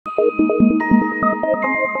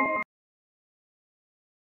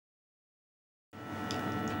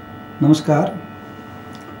Namaskar.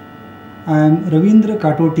 I am Ravindra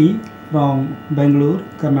Katoti from Bangalore,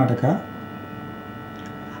 Karnataka.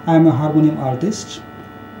 I am a harmonium artist.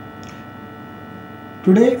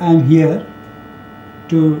 Today I am here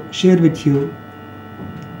to share with you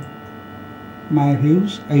my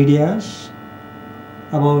views, ideas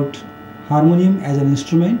about harmonium as an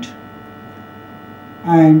instrument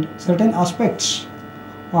and certain aspects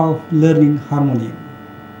of learning harmonium.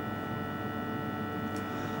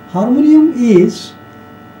 Harmonium is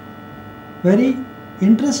very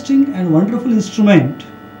interesting and wonderful instrument.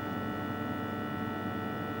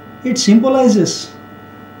 It symbolizes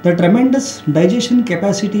the tremendous digestion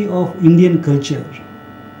capacity of Indian culture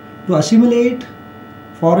to assimilate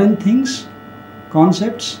foreign things,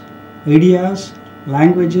 concepts, ideas,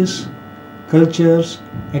 languages, cultures,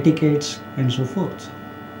 etiquettes, and so forth.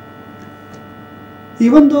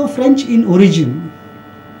 Even though French in origin,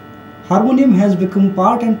 harmonium has become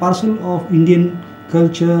part and parcel of Indian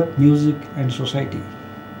culture, music, and society.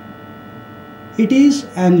 It is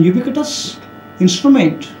an ubiquitous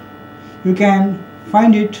instrument. You can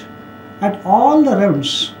find it at all the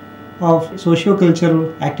realms of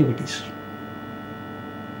socio-cultural activities.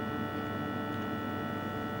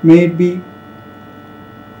 May it be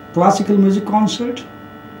classical music concert,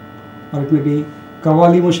 or it may be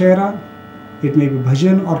Qawwali Mushaira, it may be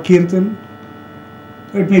bhajan or kirtan,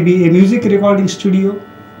 it may be a music recording studio,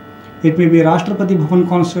 it may be a Rashtrapati Bhavan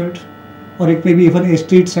concert, or it may be even a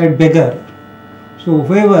street side beggar. So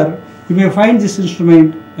wherever you may find this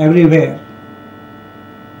instrument everywhere.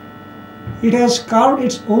 It has carved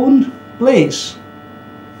its own place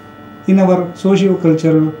in our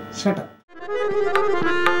socio-cultural setup.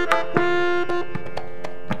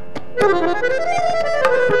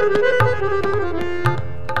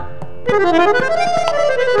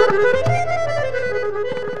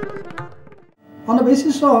 On the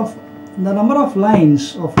basis of the number of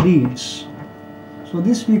lines of reeds, so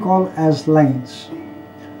this we call as lines.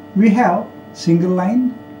 We have single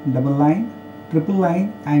line, double line, triple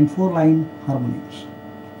line and 4-line harmoniums.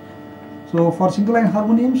 So for single line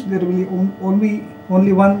harmoniums there will be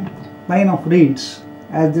only one line of reeds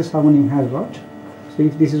as this harmonium has got. So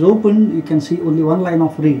if this is open, you can see only one line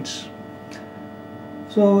of reeds.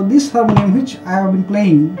 So this harmonium which I have been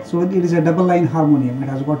playing, so it is a double line harmonium. It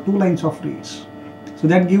has got 2 lines of reeds. So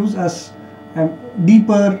that gives us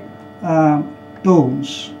deeper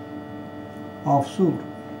tones of sur.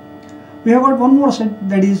 We have got one more set,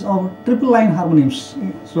 that is of triple line harmoniums.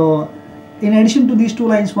 So in addition to these 2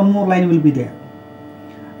 lines, one more line will be there.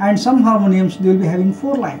 And some harmoniums they will be having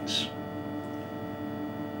 4 lines.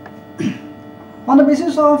 On the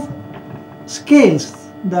basis of scales,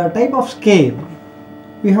 the type of scale,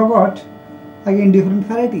 we have got again different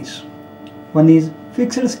varieties. One is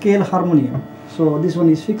fixed scale harmonium. So this one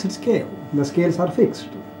is fixed scale. The scales are fixed.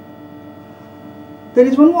 There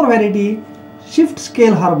is one more variety, shift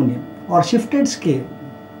scale harmonium or shifted scale.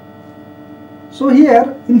 So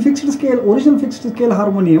here in fixed scale, original fixed scale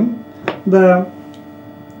harmonium, the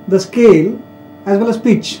scale as well as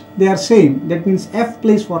pitch, they are same. That means F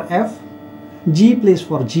plays for F, G plays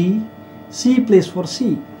for G, C plays for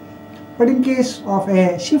C. But in case of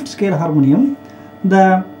a shift scale harmonium,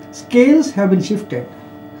 the scales have been shifted.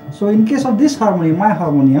 So in case of this harmonium, my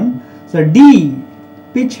harmonium, the D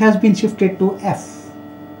pitch has been shifted to F.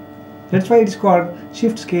 That's why it is called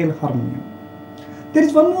shift scale harmonium. There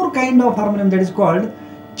is one more kind of harmonium that is called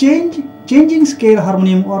changing scale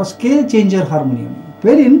harmonium or scale changer harmonium,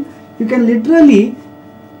 wherein you can literally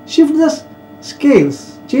shift the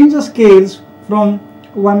scales, change the scales from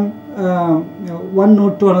one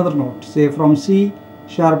note to another note, say from C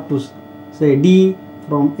sharp to say D,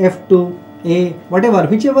 from F to A, whatever,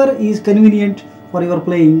 whichever is convenient for your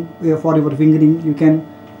playing, for your fingering, you can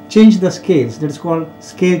change the scales. That is called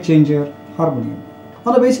scale changer harmonium.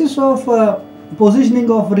 On the basis of positioning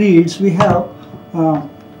of reeds, we have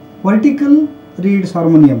vertical reeds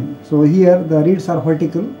harmonium. So here the reeds are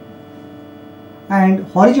vertical, and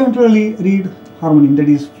horizontally reed harmonium, that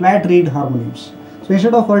is flat reed harmoniums. So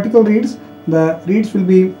instead of vertical reeds, the reeds will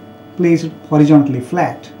be placed horizontally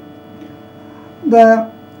flat.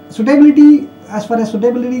 The suitability, as far as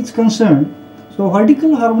suitability is concerned, so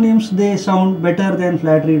vertical harmoniums they sound better than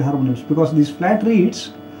flat reed harmoniums, because these flat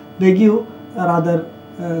reeds they give a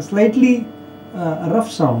rather slightly rough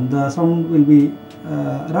sound. The sound will be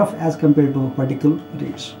rough as compared to vertical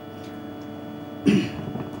reeds.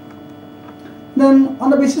 Then on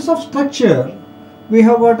the basis of structure, we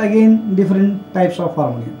have got again different types of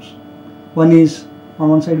harmoniums. One is, on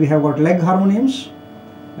one side we have got leg harmoniums,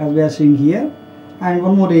 as we are seeing here, and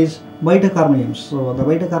one more is Baitak harmoniums. So the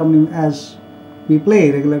Baitak harmonium as we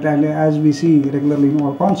play regularly and as we see regularly in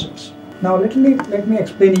all concerts. Now let me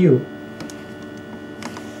explain you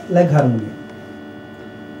leg harmonium.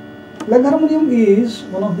 Leg harmonium is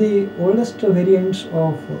one of the oldest variants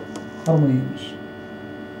of harmoniums.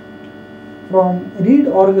 From reed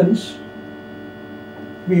organs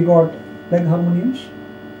we got leg harmoniums.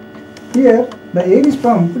 Here the air is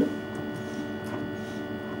pumped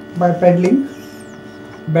by pedaling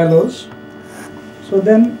bellows. So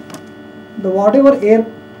then the whatever air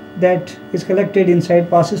that is collected inside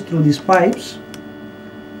passes through these pipes,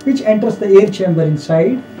 which enters the air chamber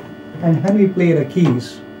inside, and when we play the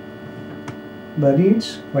keys, the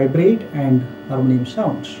reeds vibrate and harmonium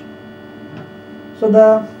sounds. So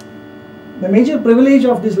the major privilege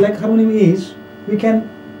of this leg harmonium is we can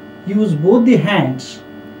use both the hands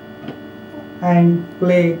and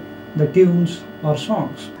play the tunes or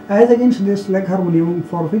songs. As against this leg harmonium,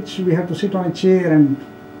 for which we have to sit on a chair and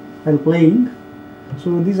while playing,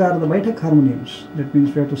 so these are the Baitak harmoniums. That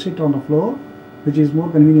means we have to sit on the floor, which is more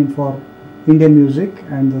convenient for Indian music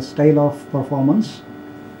and the style of performance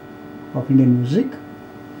of Indian music.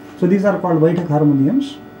 So these are called Baitak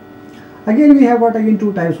harmoniums. Again we have got again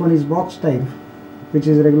two types. One is box type, which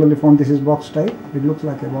is regularly found. This is box type. It looks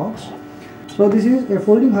like a box. So this is a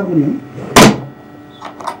folding harmonium.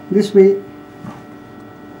 This way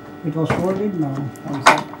it was folded now.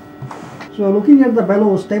 So looking at the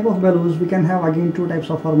bellows, type of bellows, we can have again two types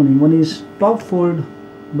of harmonium. One is top fold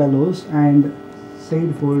bellows and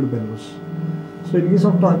side fold bellows. So in case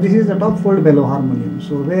of top, this is the top fold bellow harmonium.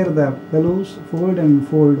 So where the bellows fold and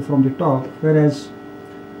fold from the top, whereas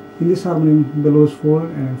in this harmonium bellows fold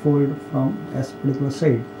and fold from a particular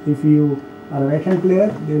side. If you are a right hand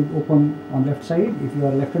player, they will open on left side. If you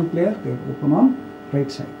are a left hand player, they will open on right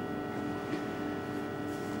side.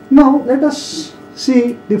 Now let us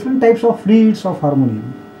see different types of reeds of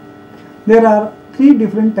harmonium. There are three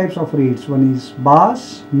different types of reeds. One is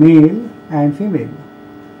bass, male and female.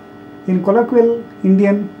 In colloquial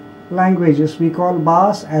Indian languages we call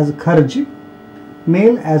bass as kharj,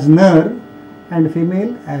 male as nar and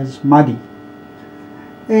female as madi.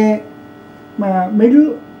 A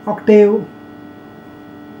middle octave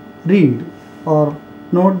reed or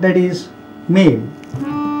note, that is male.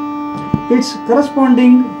 Its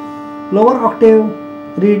corresponding lower octave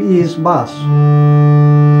reed is bass.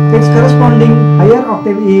 Its corresponding higher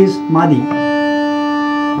octave is madi.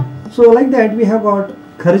 So like that we have got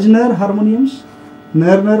kharj-nar harmoniums,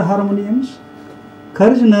 nar-nar harmoniums,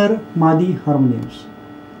 kharj-nar madi harmoniums.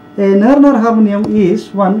 A nar-nar harmonium is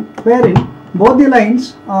one wherein both the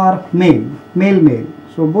lines are male.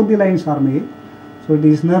 So both the lines are male. So it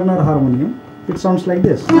is nar-nar harmonium. It sounds like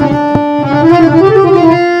this.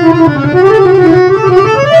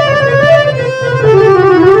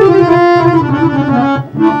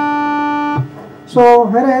 So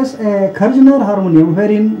whereas a kharj-nar harmonium,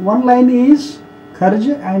 wherein one line is kharj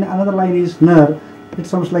and another line is nar, it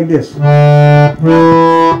sounds like this.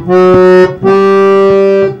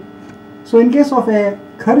 So in case of a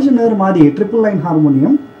kharj-nar madi triple line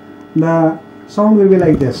harmonium, the sound will be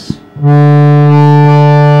like this.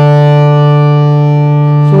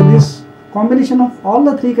 So this combination of all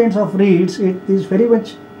the three kinds of reeds, it is very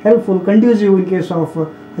much helpful, conducive in case of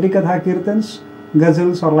Harikatha Kirtans,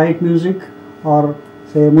 ghazals or light music, or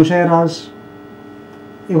say mushairas,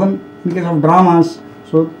 even in case of dramas.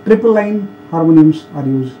 So triple line harmoniums are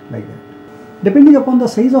used like that. Depending upon the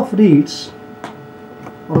size of reeds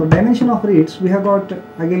or dimension of reeds, we have got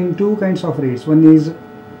again two kinds of reeds. One is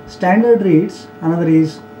standard reeds, another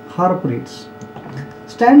is harp reeds.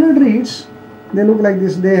 Standard reeds, they look like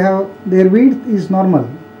this. They have, their width is normal,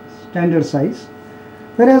 standard size,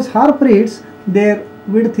 whereas harp reeds, their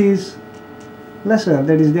width is lesser,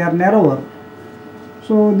 that is they are narrower.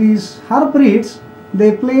 So these harp reeds,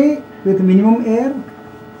 they play with minimum air.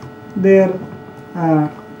 Their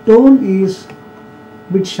tone is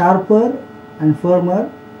bit sharper and firmer.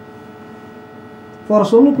 For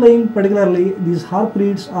solo playing particularly, these harp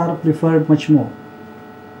reeds are preferred much more.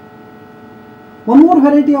 One more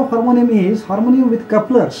variety of harmonium is harmonium with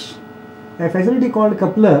couplers, a facility called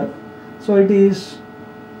coupler. So it is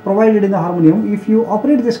provided in the harmonium. If you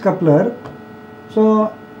operate this coupler,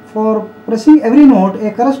 so for pressing every note,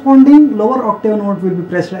 a corresponding lower octave note will be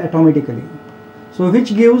pressed automatically. So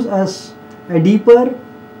which gives us a deeper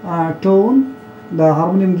tone. The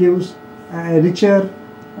harmonium gives a richer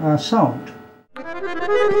sound.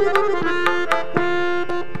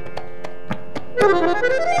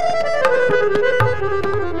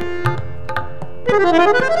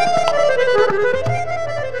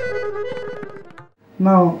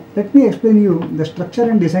 Now let me explain you the structure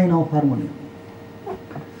and design of harmonium.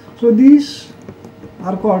 So these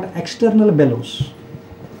are called external bellows.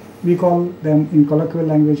 We call them in colloquial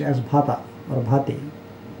language as bhata or bhate.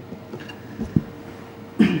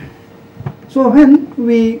 So when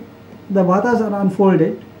the bhatas are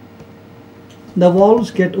unfolded, the valves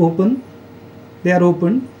get open, they are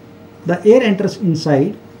opened, the air enters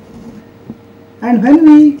inside, and when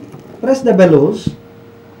we press the bellows,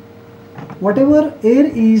 whatever air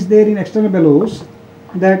is there in external bellows,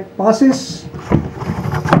 that passes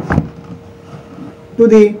to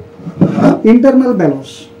the internal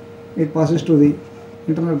bellows. It passes to the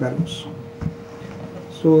internal bellows.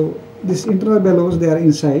 So this internal bellows, they are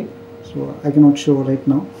inside, so I cannot show right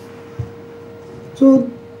now. So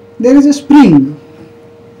there is a spring,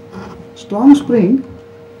 strong spring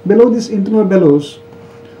below this internal bellows.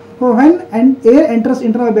 So when air enters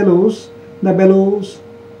internal bellows, the bellows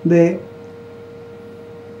they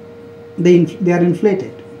are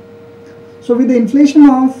inflated. So with the inflation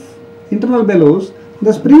of internal bellows,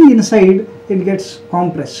 the spring inside it gets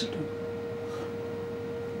compressed.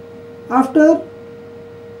 After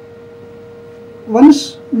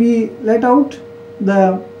once we let out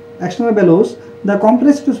the external bellows, the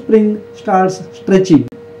compressed spring starts stretching.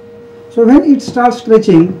 So when it starts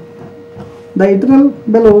stretching, the internal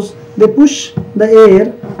bellows they push the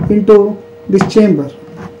air into this chamber.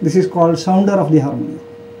 This is called sounder of the harmonium.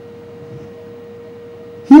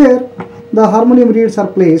 Here the harmonium reeds are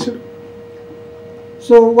placed.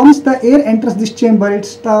 So once the air enters this chamber, it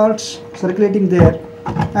starts circulating there,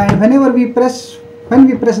 and when we press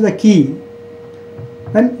the key,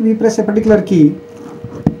 when we press a particular key,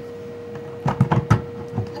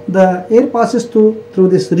 the air passes through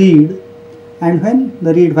this reed, and when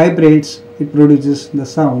the reed vibrates, it produces the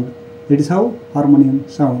sound. That is how harmonium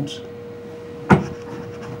sounds.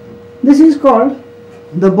 This is called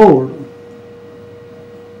the board.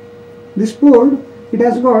 This board, it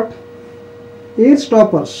has got air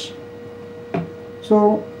stoppers.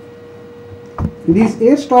 So these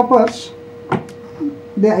air stoppers,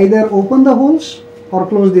 they either open the holes or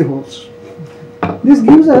close the holes. This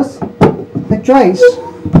gives us a choice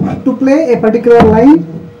to play a particular line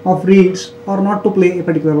of reeds or not to play a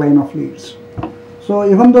particular line of reeds. So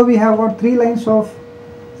even though we have got 3 lines of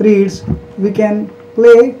reeds, we can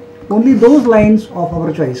play only those lines of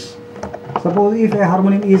our choice. Suppose if a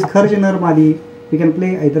harmonium is kharj nar madi, we can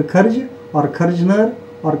play either kharj or kharj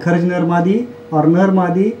nar madi or nar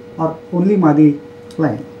madi or only madi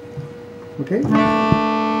line. Okay.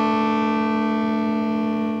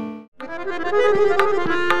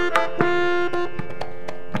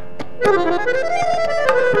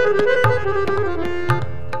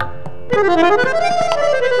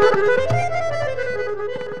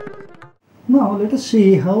 Now let us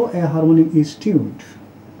see how a harmonium is tuned.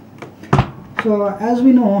 So as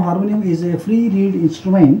we know, harmonium is a free reed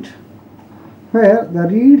instrument where the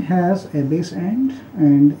reed has a bass end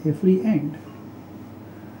and a free end.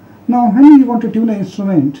 Now when we want to tune an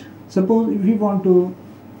instrument, suppose if we want to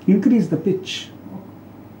increase the pitch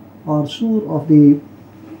or sur of a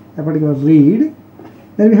particular reed,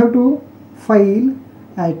 then we have to file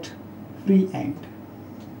at free end.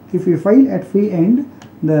 If we file at free end,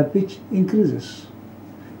 the pitch increases.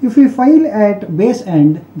 If we file at bass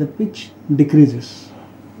end, the pitch decreases.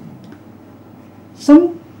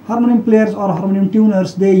 Some harmonium players or harmonium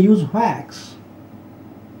tuners, they use wax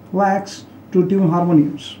to tune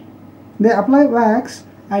harmoniums. They apply wax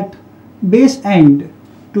at bass end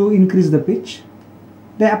to increase the pitch.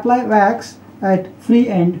 They apply wax at free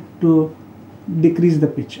end to decrease the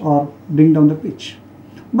pitch or bring down the pitch.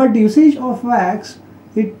 But the usage of wax,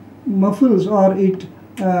 it muffles or it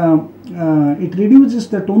reduces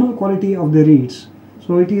the tonal quality of the reeds.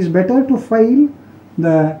 So it is better to file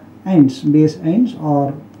the ends, bass ends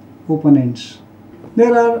or open ends.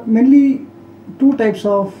 There are mainly 2 types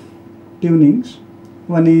of tunings.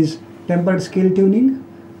 One is tempered scale tuning,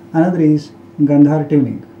 another is Gandhar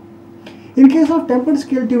tuning. In case of tempered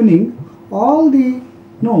scale tuning, all the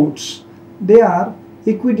notes, they are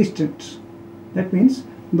equidistant. That means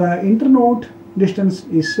the internote distance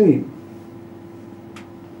is same.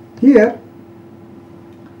 Here,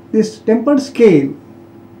 this tempered scale,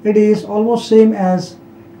 it is almost same as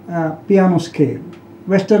piano scale,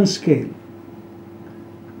 Western scale.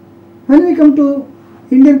 When we come to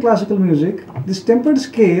Indian classical music, this tempered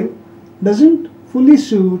scale doesn't fully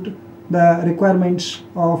suit the requirements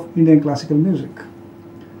of Indian classical music.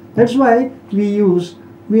 That's why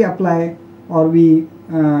we apply or we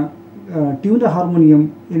tune the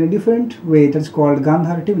harmonium in a different way. That's called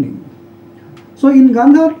Gandhar tuning. So in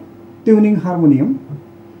Gandhar tuning harmonium,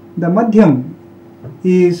 the madhyam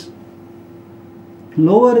is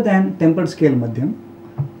lower than tempered scale Madhyam.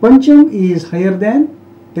 Pancham is higher than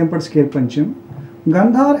tempered scale Pancham.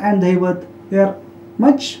 Gandhar and Dhaivat, they are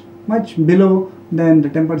much below than the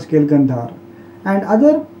tempered scale Gandhar. And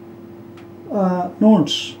other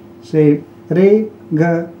notes, say Re,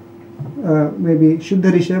 Ga, maybe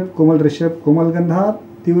Shuddha Rishabh, Komal Gandhar,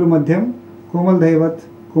 Tivra Madhyam, Komal Dhaivat,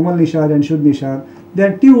 Komal Nishad and Shuddha Nishad, they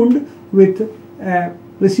are tuned with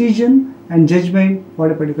precision and judgment for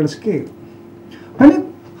a particular scale. When a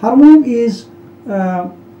harmonium is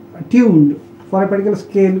tuned for a particular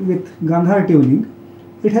scale with Gandhar tuning,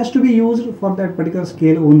 it has to be used for that particular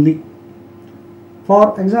scale only.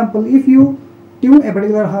 For example, if you tune a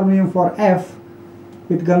particular harmonium for F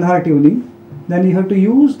with Gandhar tuning, then you have to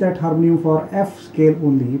use that harmonium for F scale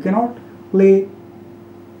only. You cannot play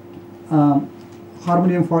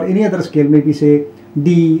harmonium for any other scale, maybe say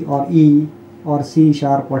D or E or C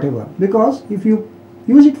sharp, whatever, because if you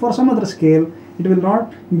use it for some other scale, it will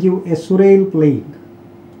not give a surreal playing,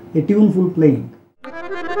 a tuneful playing.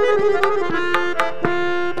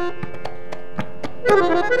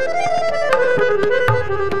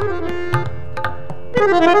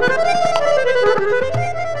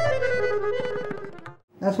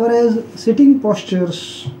 As far as sitting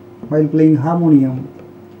postures while playing harmonium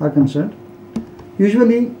are concerned,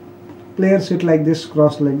 usually players sit like this,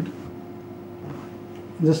 cross-legged,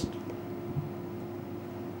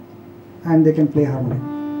 and they can play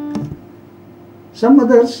harmonium. Some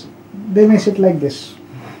others, they may sit like this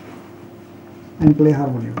and play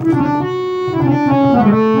harmonium.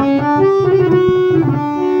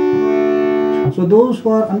 So those who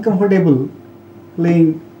are uncomfortable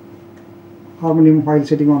playing harmonium while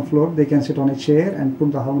sitting on floor, they can sit on a chair and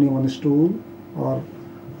put the harmonium on a stool or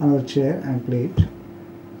another chair and play it.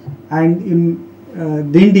 And in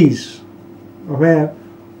dindis, where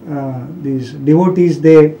these devotees,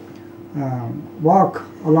 they walk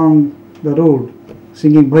along the road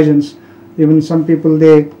singing bhajans, even some people,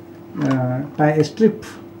 they tie a strip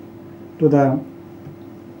to the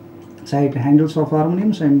side handles of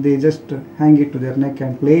harmoniums and they just hang it to their neck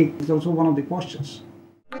and play. It's also one of the postures.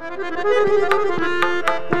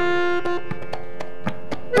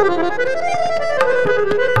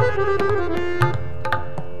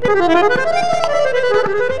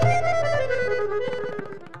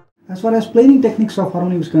 As far as playing techniques of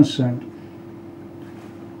harmonium is concerned,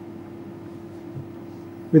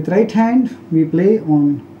 with right hand we play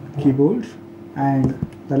on keyboard and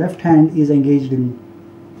the left hand is engaged in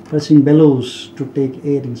pressing bellows to take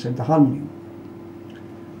air inside the harmonium.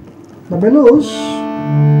 The bellows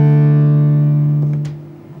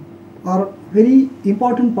are very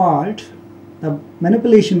important part. The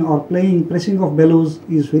manipulation or pressing of bellows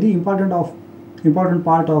is very important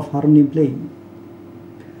part of harmonium playing.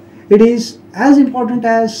 It is as important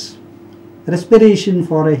as respiration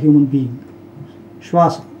for a human being,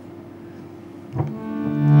 Shwasa.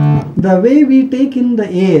 The way we take in the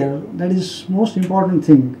air, that is most important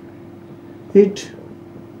thing. It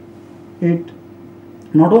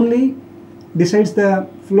not only decides the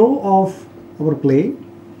flow of our play,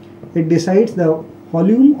 it decides the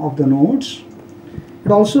volume of the notes.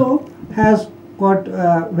 It also has got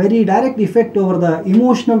a very direct effect over the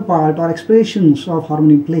emotional part or expressions of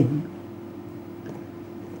harmonium playing.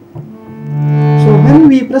 So when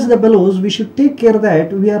we press the bellows, we should take care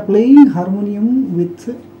that we are playing harmonium with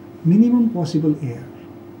minimum possible air.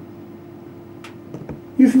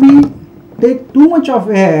 If we take too much of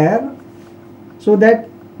air, so that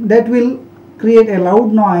will create a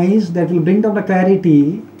loud noise that will bring down the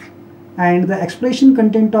clarity, and the expression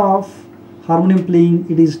content of harmonium playing,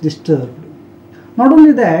 it is disturbed. Not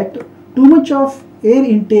only that, too much of air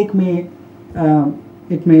intake may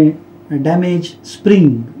damage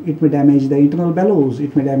spring, it may damage the internal bellows,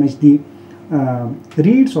 it may damage the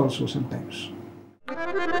reeds also sometimes.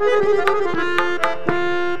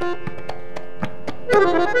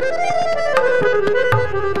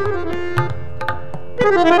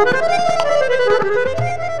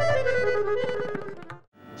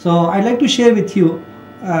 So I'd like to share with you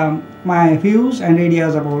my views and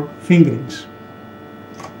ideas about fingerings.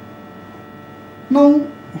 Now,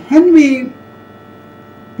 when we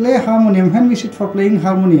play harmonium, when we sit for playing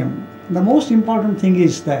harmonium, the most important thing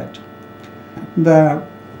is that the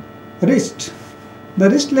wrist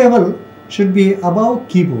level should be above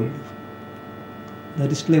keyboard. The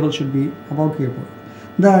wrist level should be above keyboard.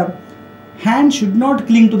 The hand should not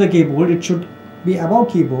cling to the keyboard, it should be above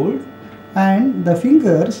keyboard, and the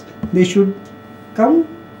fingers, they should come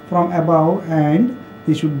from above and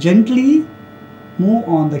they should gently move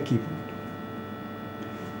on the keyboard.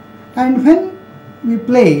 And when we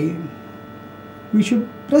play, we should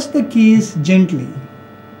press the keys gently.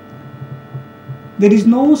 There is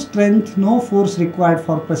no strength, no force required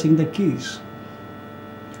for pressing the keys.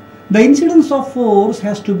 The incidence of force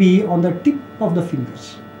has to be on the tip of the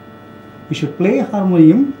fingers. We should play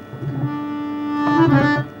harmonium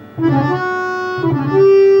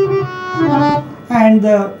and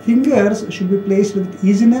the fingers should be placed with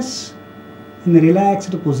easiness in a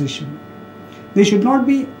relaxed position. There should not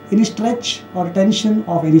be any stretch or tension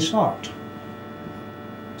of any sort.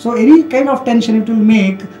 So any kind of tension, it will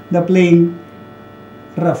make the playing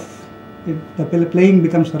rough. The playing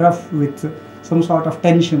becomes rough with some sort of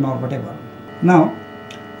tension or whatever. Now,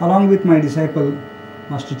 along with my disciple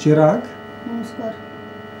Master Chirag, Namaskar.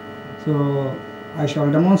 so I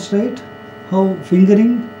shall demonstrate how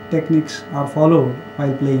fingering techniques are followed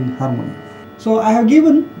while playing harmonium. So I have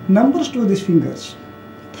given numbers to these fingers.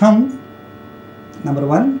 Thumb, number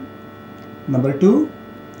 1, number 2,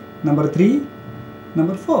 number 3,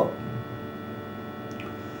 number 4.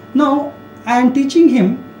 Now I am teaching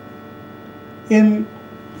him in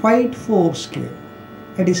 5/4 scale,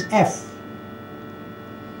 that is F.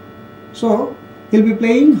 So he'll be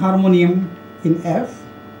playing harmonium in F.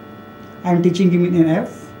 I am teaching him in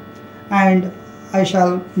F, and I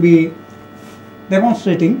shall be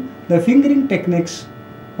demonstrating the fingering techniques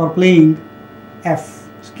for playing F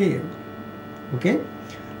scale. Okay.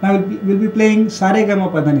 Now we'll be playing Sa Re Ga Ma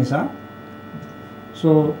Pa Dha Ni Sa.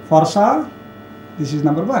 So for Sa, this is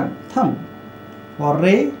number 1, thumb. For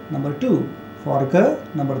Re, number 2. For Ga,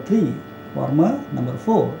 number 3. For Ma, number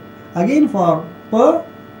 4. Again for Pa,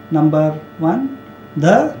 number 1.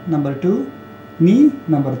 Dha, number 2. Ni,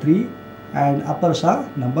 number 3. And upper Sa,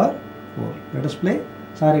 number 4. Let us play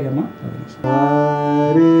Sa Re Ga Ma Pa Dha Ni Sa. Sa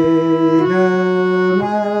Re Ga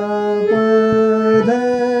Ma Pa Dha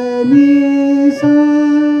Ni Sa.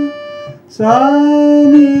 Sa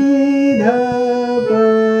Ni Dha Pa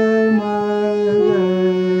Ma Ga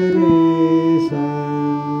Re Sa.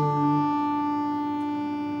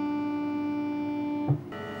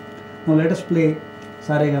 Now let us play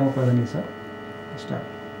Sa Re Ga Ma Pa Dha Ni Sa. Start.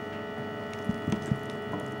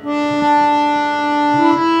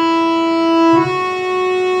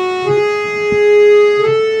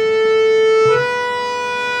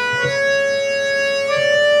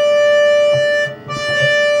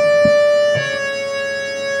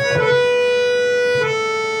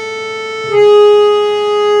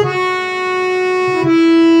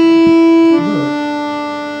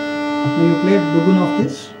 Now you play dugun of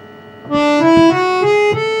this.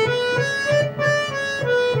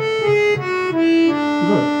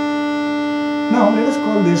 Good. Now let us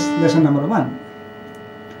call this lesson number 1.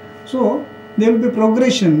 So there will be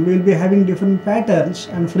progression. We will be having different patterns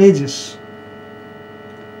and phrases.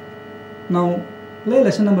 Now play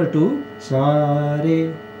lesson number 2. Sa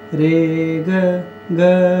re re ga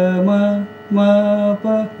ga ma ma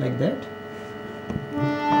pa, like that.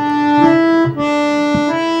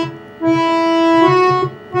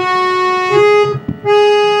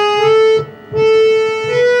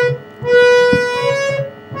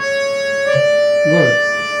 Good.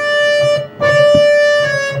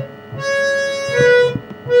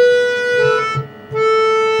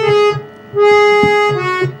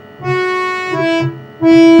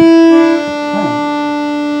 Fine.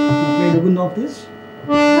 Now play dugun of this.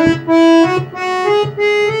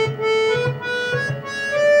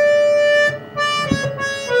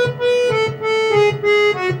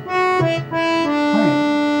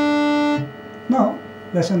 Fine. Now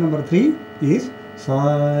lesson number 3 is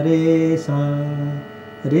Sa re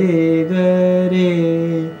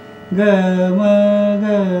ga ma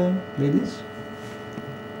ga. Play this.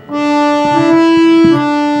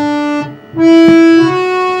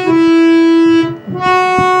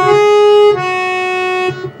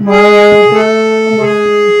 Ma pa ma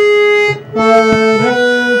pa ra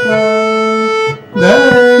pa dha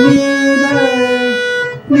ni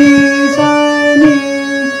sa ni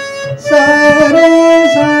sa re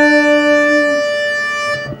sa.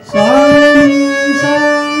 Sa ni sa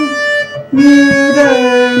ni da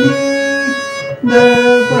ni da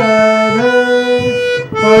pa dha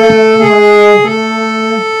pa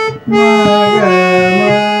ma ga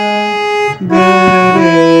ma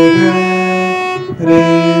ga re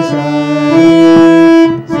sa ni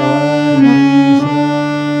sa.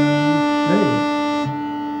 Very good.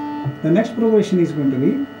 The next progression is going to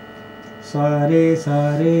be Sa re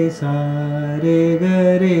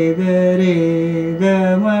ga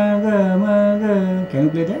ma ga. Can you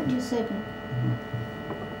play that? Yes, I can.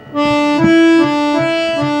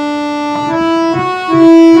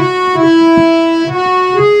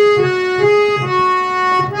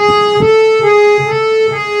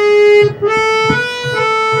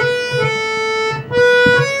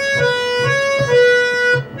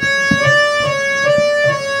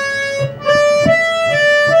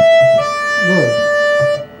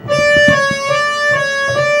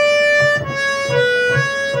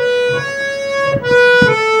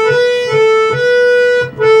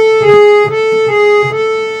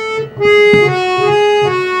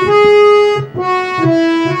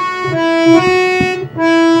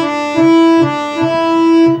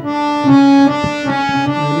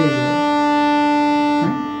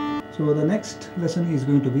 lesson is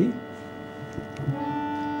going to be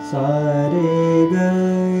sa re ga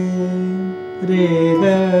re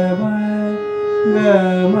ga ma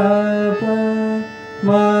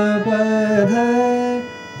pa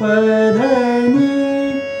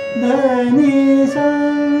dha ni sa.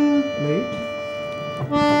 Right?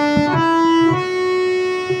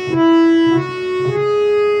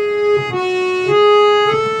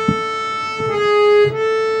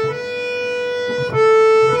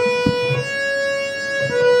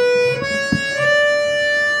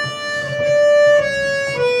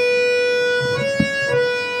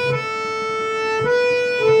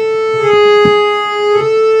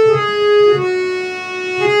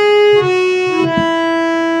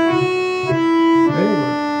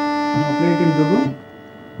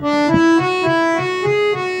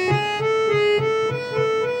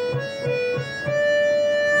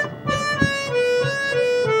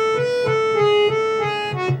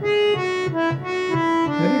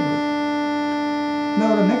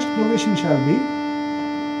 Shall be,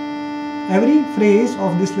 every phrase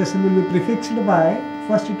of this lesson will be prefixed by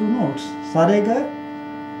first two notes. Sarega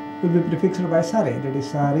will be prefixed by sare, that is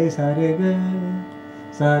sare sare ga,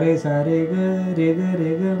 sare sare ga, re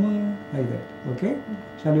ga ma, like that. Okay?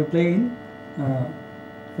 Shall we play in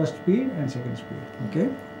first speed and second speed? Okay?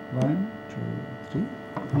 1, 2, 3.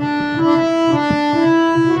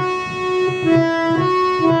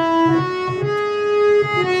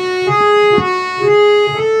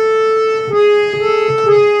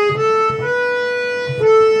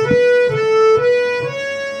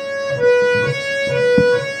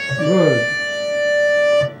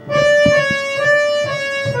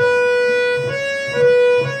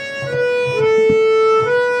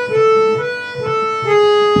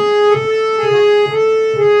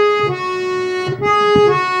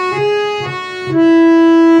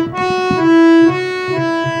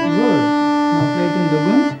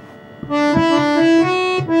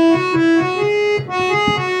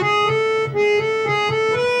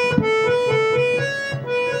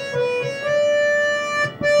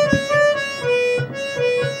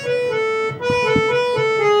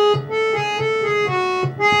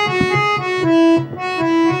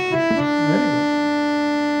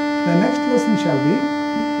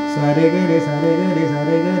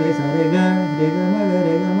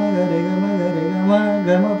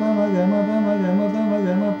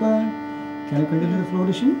 Can you continue the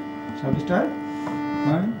flourishing? Shall we start?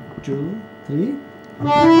 1, 2, 3.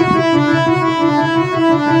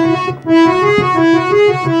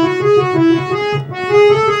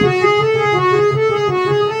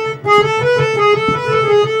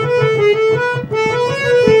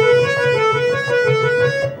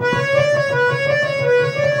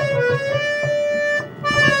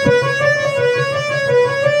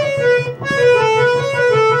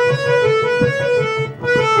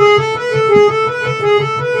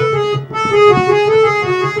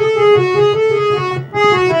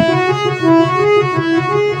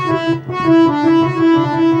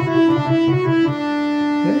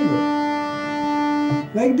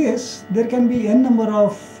 Like this, there can be n number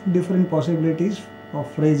of different possibilities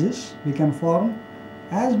of phrases. We can form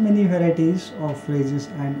as many varieties of phrases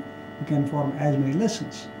and we can form as many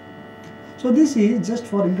lessons. So this is just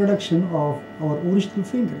for introduction of our original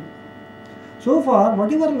fingering. So far,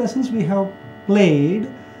 whatever lessons we have played,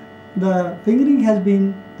 the fingering has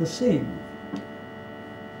been the same.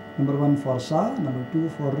 Number 1 for sa, number 2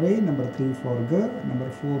 for re, number 3 for ga,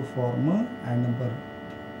 number 4 for ma, and number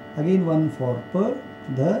again 1 for pa,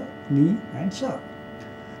 the, ni, and sa.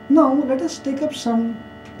 Now let us take up some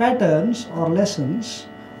patterns or lessons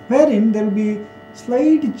wherein there will be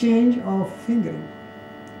slight change of fingering.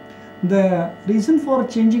 The reason for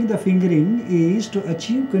changing the fingering is to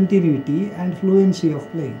achieve continuity and fluency of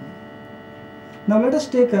playing. Now let us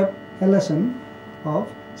take up a lesson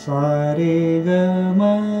of sa re ga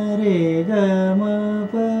ma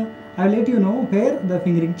pa. I will let you know where the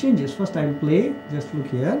fingering changes. First I will play. Just look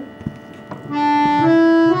here.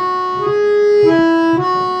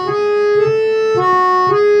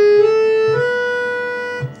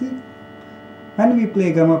 When we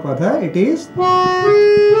play Gama Pada, it is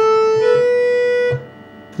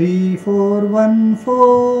 3 4 1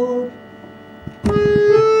 4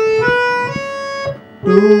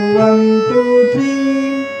 2 1 2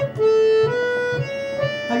 3.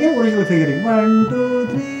 Again original fingering 1 2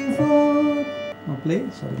 3 4. Now play.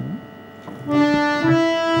 Sorry.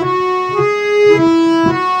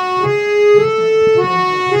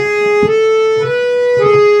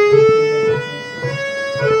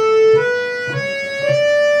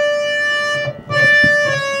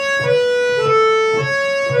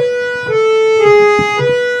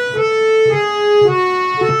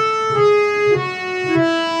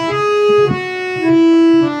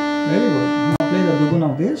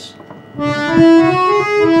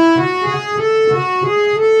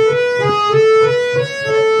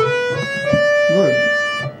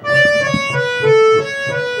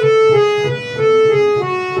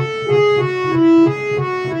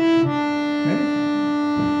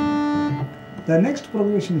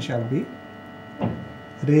 progression shall be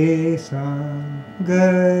Re sa ga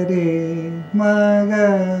re ma ga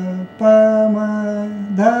pa ma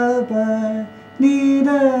dha pa ni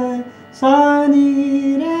da sa ni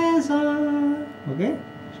re sa. Okay,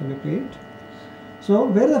 shall we play it? So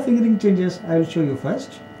where the fingering changes, I will show you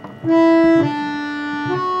first.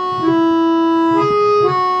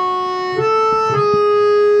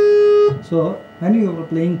 So when you are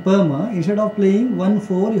playing Parma, instead of playing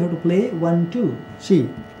 1-4, you have to play 1-2. See.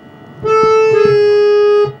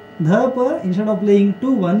 Dha, instead of playing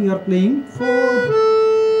 2-1, you are playing 4.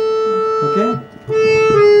 Okay.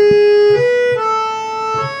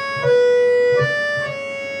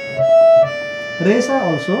 Resa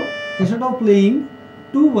also, instead of playing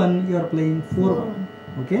 2-1, you are playing 4-1.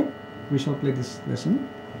 Okay. We shall play this lesson.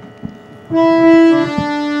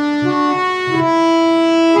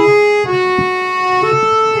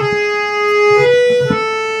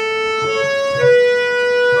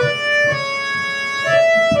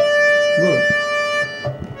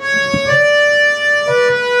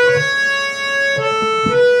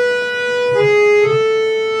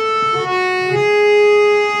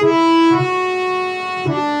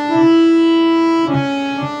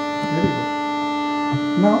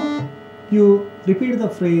 You repeat the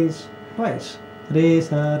phrase twice. Re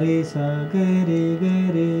sa, ga re,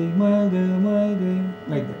 ma ga,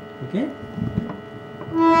 like that. Okay?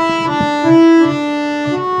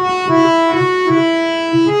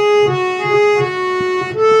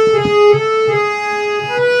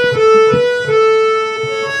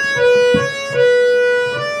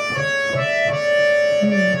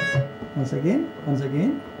 Once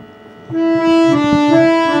again.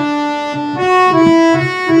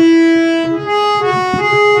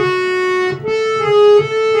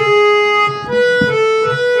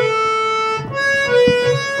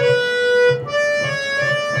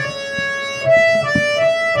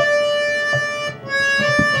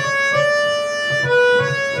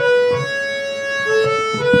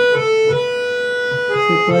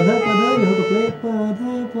 Pada, you have to play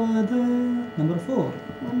pada, number 4.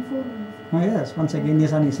 1-4. Oh yes, once again,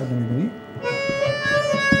 nisa, dani.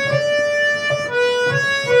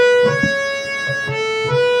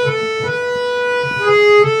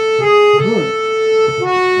 Good.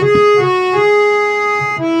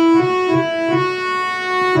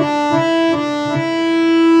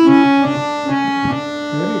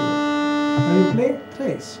 Very good. Now you play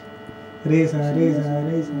thrice. Re sa,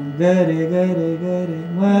 ga re,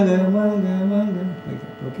 ma ga, like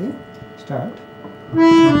that. Okay, start.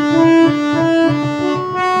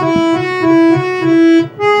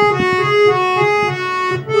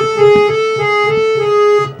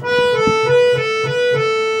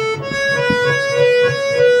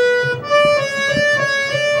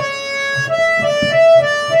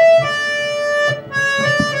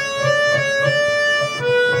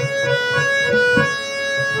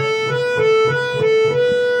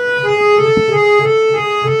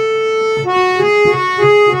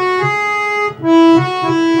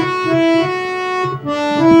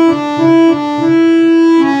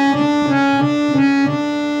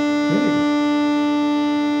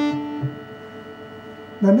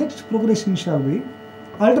 The next progression shall be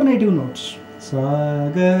alternative notes. Sa,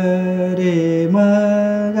 ga, re,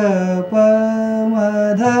 ma, ga, pa,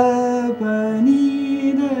 ma, dha, pa,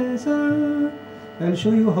 ni, da, sa. I will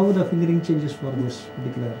show you how the fingering changes for this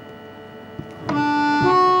particular.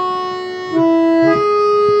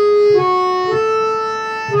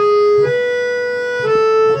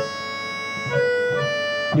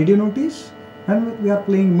 Did you notice? When we are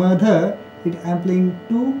playing Madha, I am playing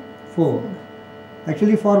 2-4.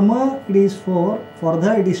 Actually for Ma it is 4, for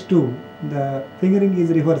Dha it is 2. The fingering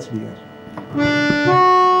is reversed here.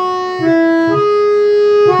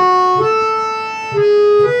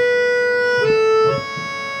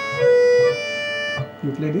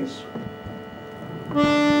 You play this.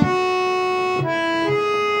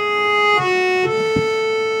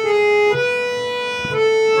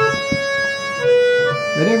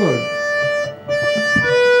 Very good.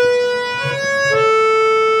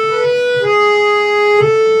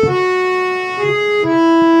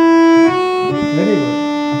 Very good.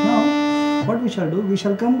 Now, what we shall do? We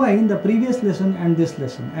shall combine the previous lesson and this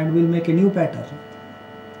lesson, and we'll make a new pattern.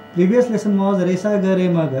 Previous lesson was Re Sa Ga Re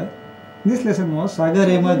Ma Ga. This lesson was Sa Ga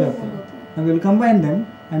Re Ma Ga. Now we'll combine them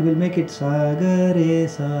and we'll make it Sa Ga Re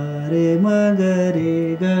Ma Ga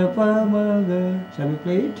Re Ga Pa Ma Ga. Shall we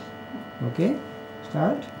play it? Okay.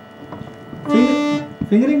 Start.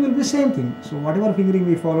 Fingering will be same thing. So whatever fingering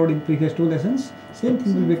we followed in previous 2 lessons, same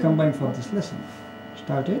thing will be combined for this lesson.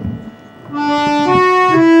 Start it.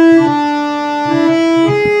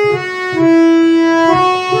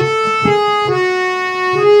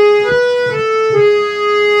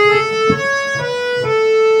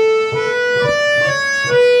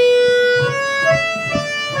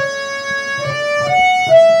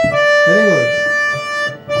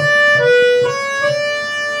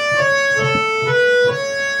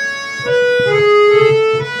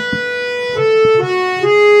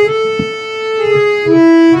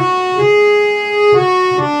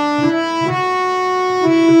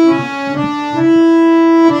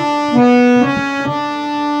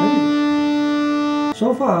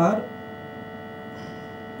 So far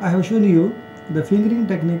I have shown you the fingering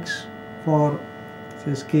techniques for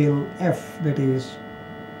say scale F, that is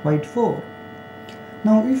white 4.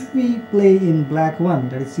 Now if we play in black 1,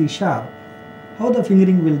 that is C sharp, how the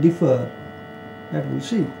fingering will differ, that we'll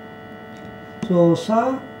see. So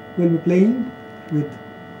Sa will be playing with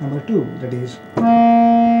number 2, that is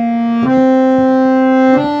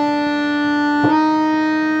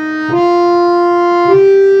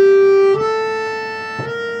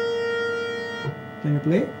can you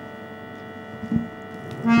play?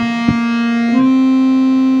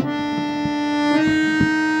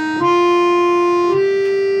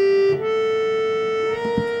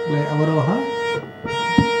 Play Avaroha.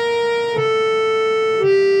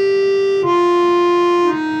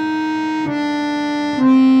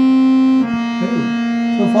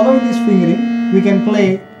 So following this fingering, we can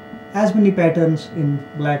play as many patterns in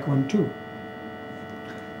black 1 too.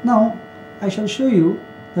 Now I shall show you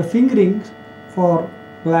the fingerings for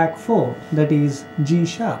black 4, that is G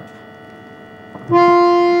sharp.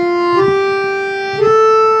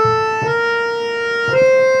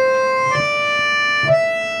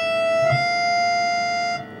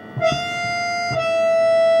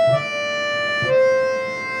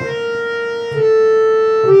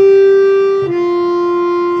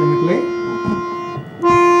 Can you play?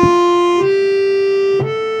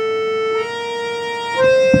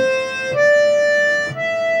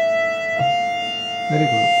 Very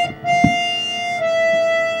good.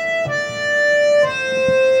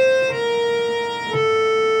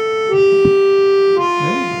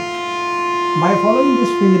 By following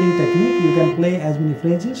this fingering technique, you can play as many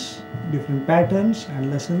phrases, different patterns and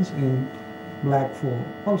lessons in black 4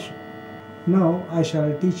 also. Now I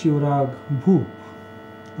shall teach you Rag Bhoop.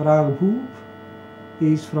 Rag Bhoop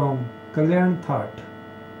is from Kalyan Thaat.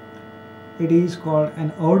 It is called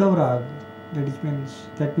an Audav Rag,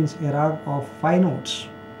 that means a rag of 5 notes.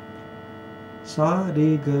 Sa,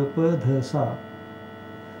 Re, Ga, Pa, Dha, Sa.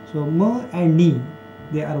 So Ma and Ni,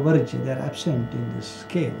 they are varja, they are absent in this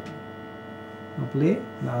scale. Now play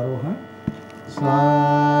the Aroha.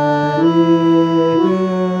 Sa, Re, Ga,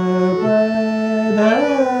 Pa, Dha,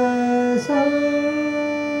 Sa.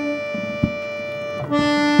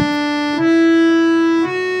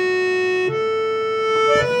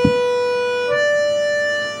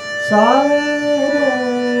 Sa, Re,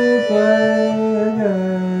 Pa, Ga,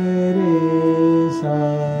 Re, Sa.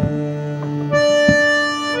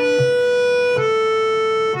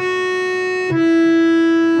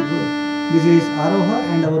 This is Aroha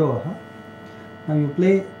and Avaroha. Now you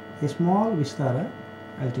play a small Vistara,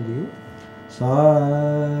 I'll tell you. Sa,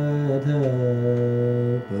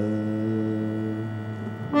 Dha, Pa.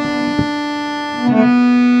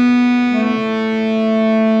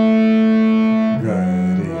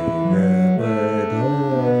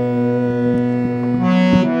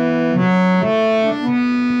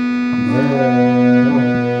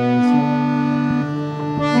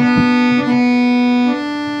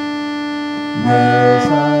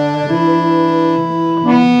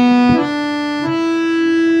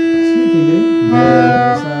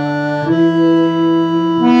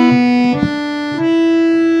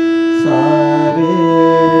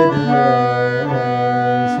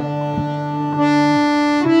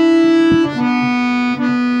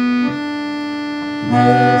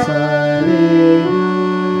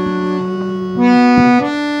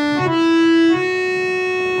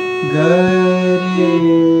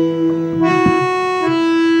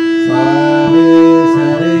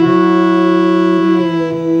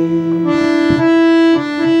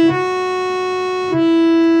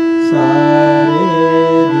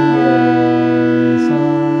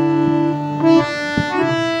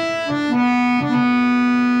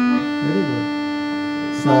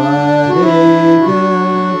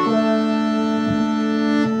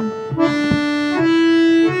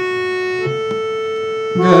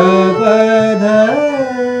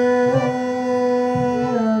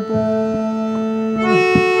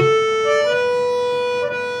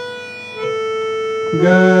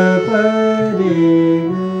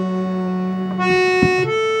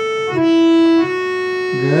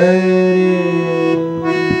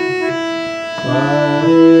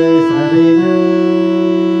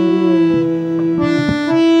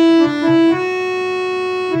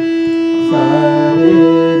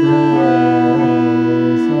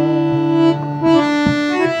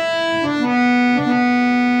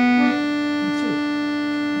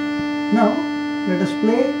 Now let us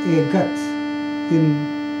play a Gat in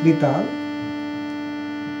Trital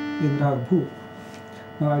in Rag Bhoop.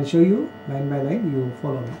 Now I will show you line by line, you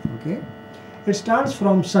follow me, okay? It starts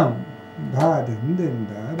from Sam. Dha din din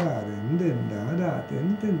da da din din da da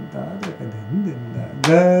din din da da din din da.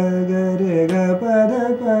 Ga ga re ga pa da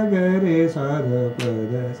re sa da pa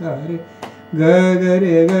da sa re. Ga ga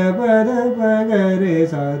re ga pa da re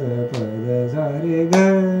sa da pa da sa re ga.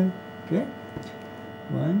 Okay.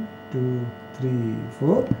 1, 2, 3,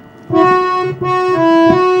 4.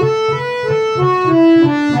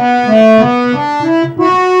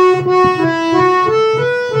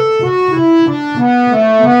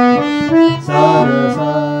 Sa re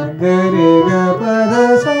sa ga re ga pa da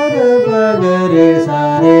sa da pa ga re sa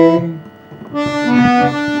re.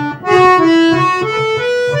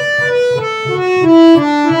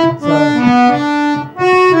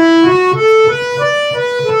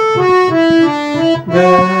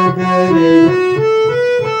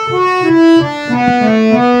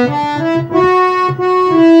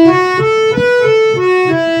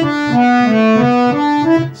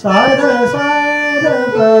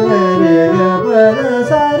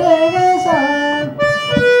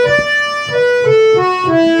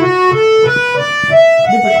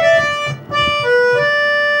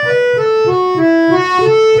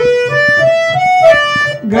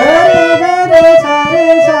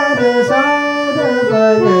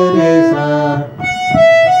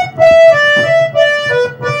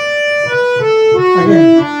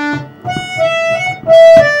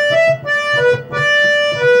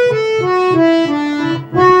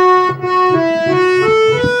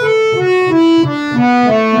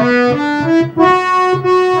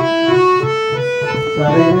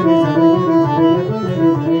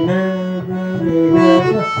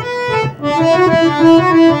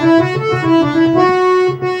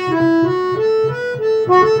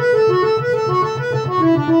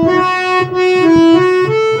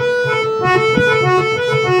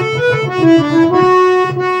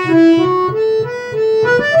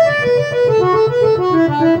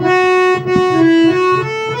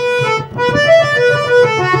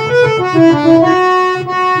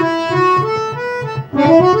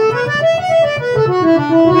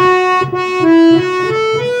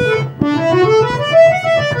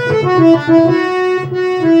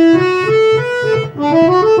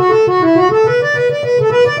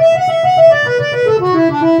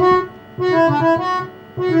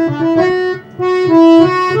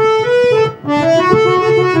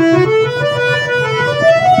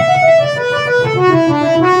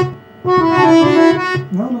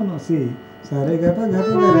 No, see. Sa re ga pa ga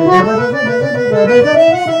pa ga re ga pa da da da da da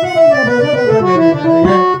da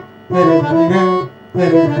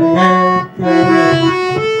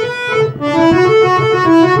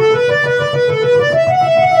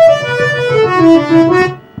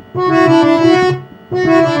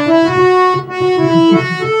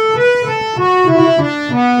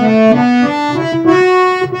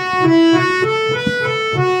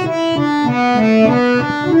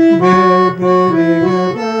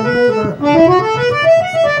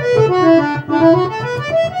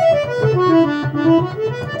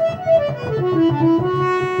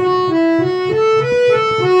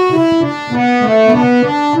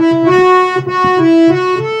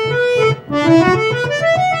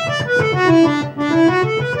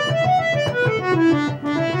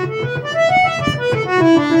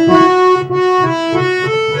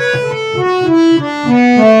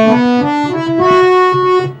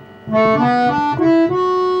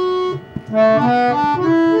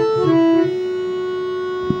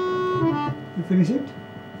You finish it?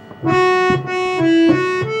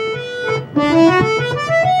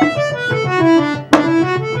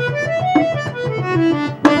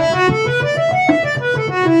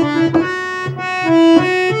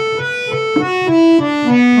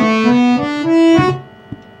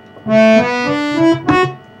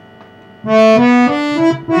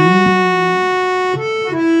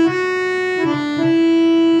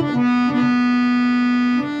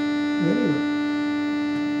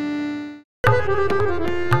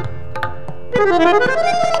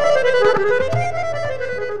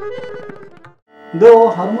 Though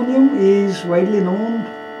harmonium is widely known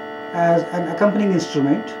as an accompanying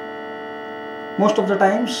instrument, most of the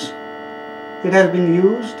times it has been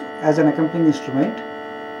used as an accompanying instrument.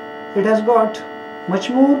 It has got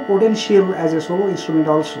much more potential as a solo instrument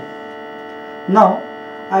also. Now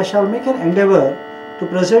I shall make an endeavor to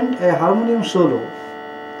present a harmonium solo.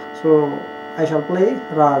 So I shall play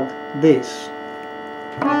rag Des.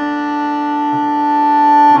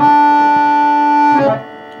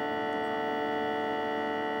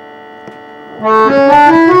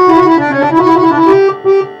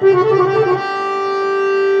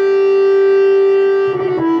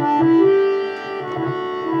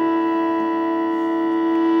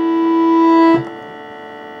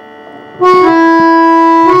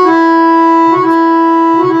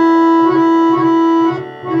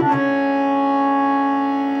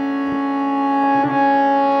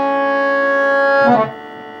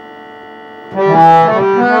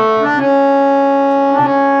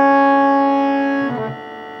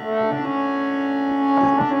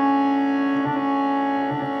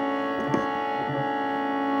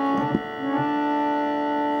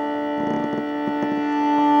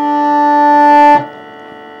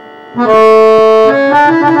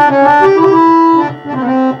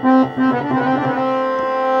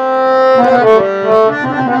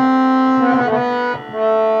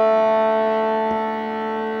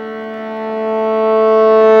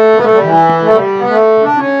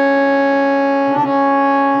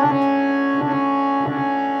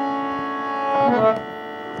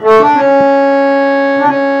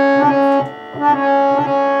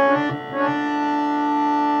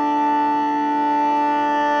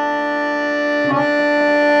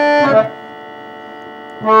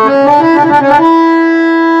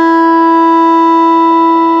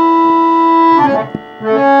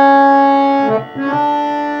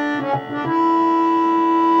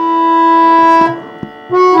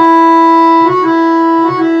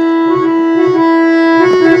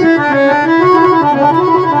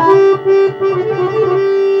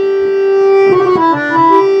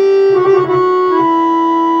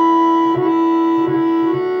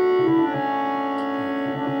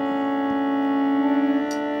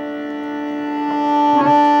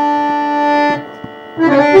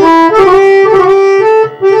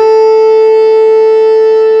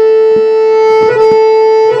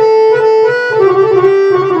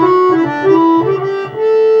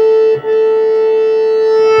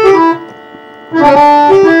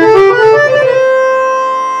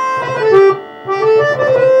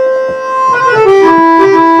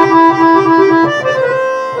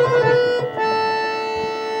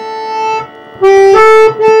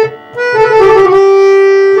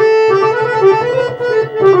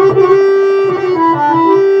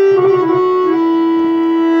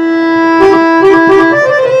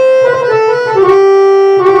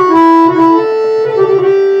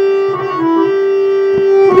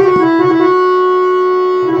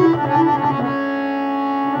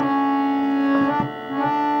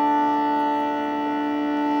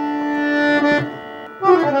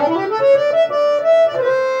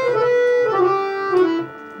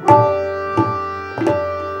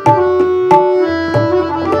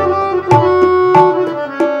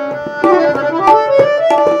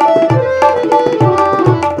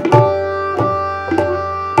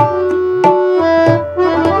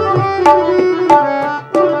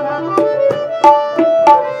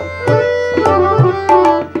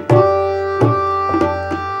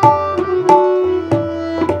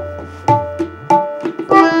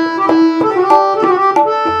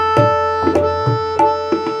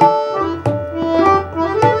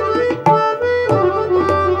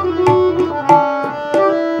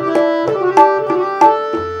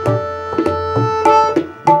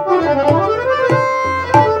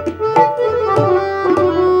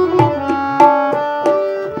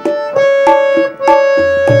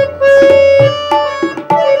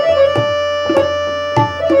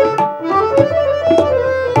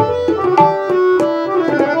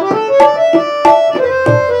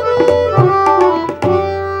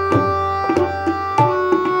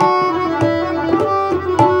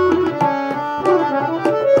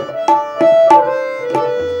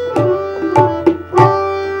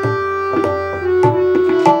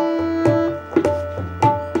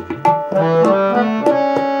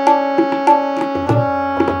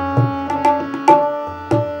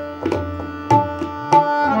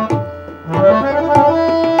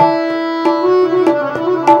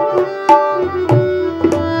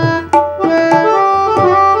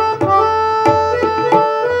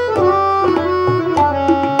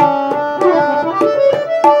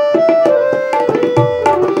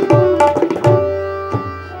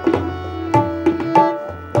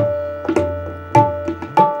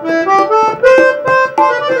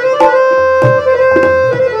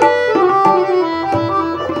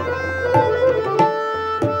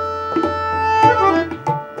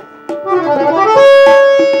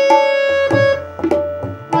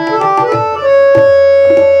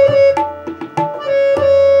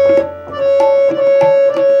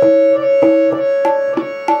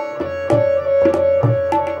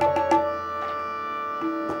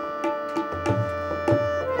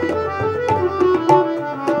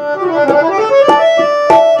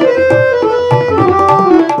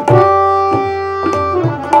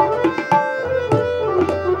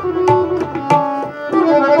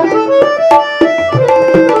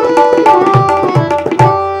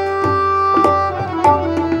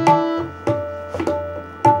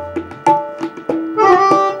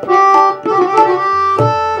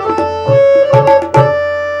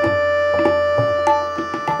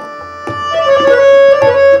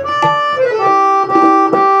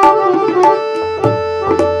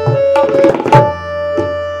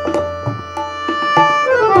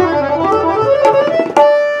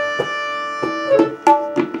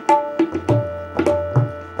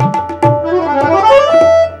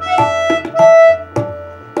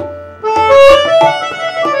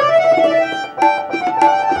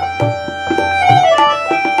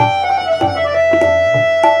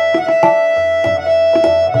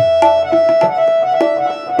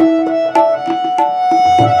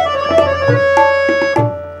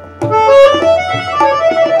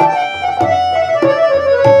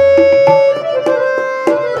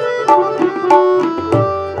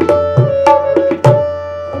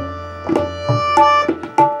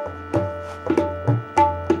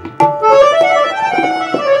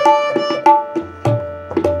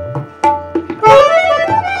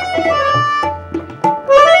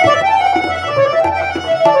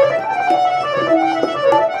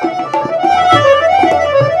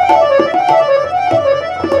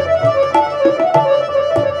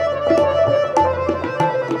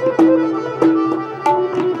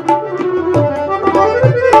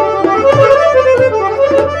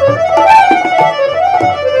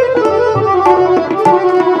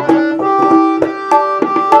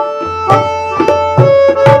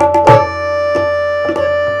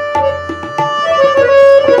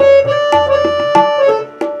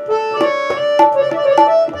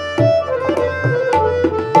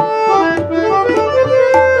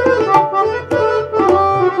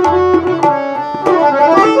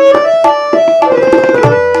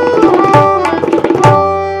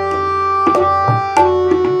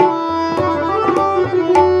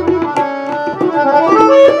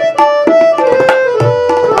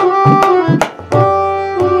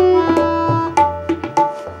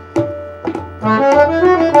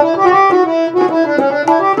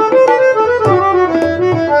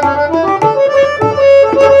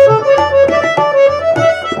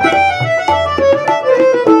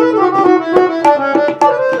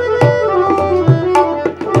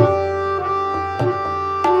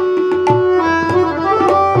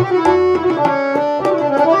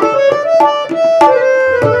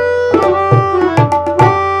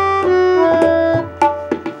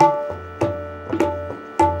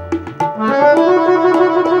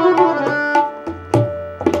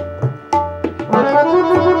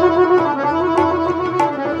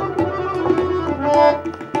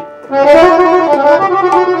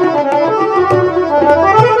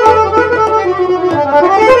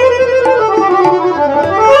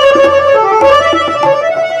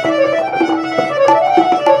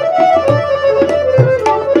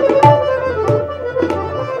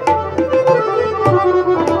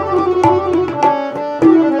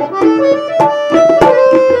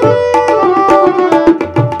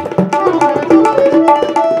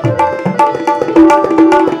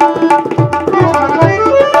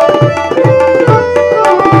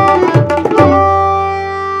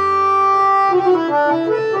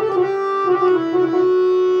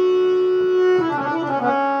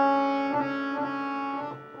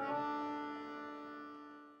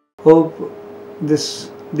 Hope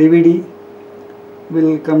this DVD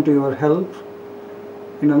will come to your help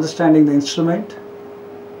in understanding the instrument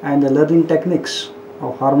and the learning techniques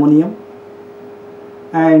of harmonium,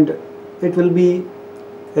 and it will be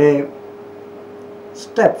a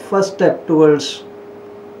first step towards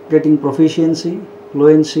getting proficiency,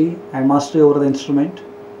 fluency and mastery over the instrument,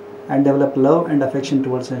 and develop love and affection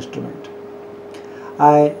towards the instrument.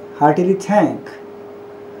 I heartily thank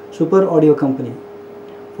Super Audio Company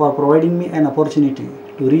for providing me an opportunity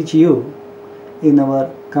to reach you in our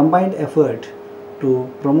combined effort to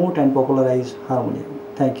promote and popularize harmonium.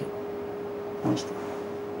 Thank you. Namaste.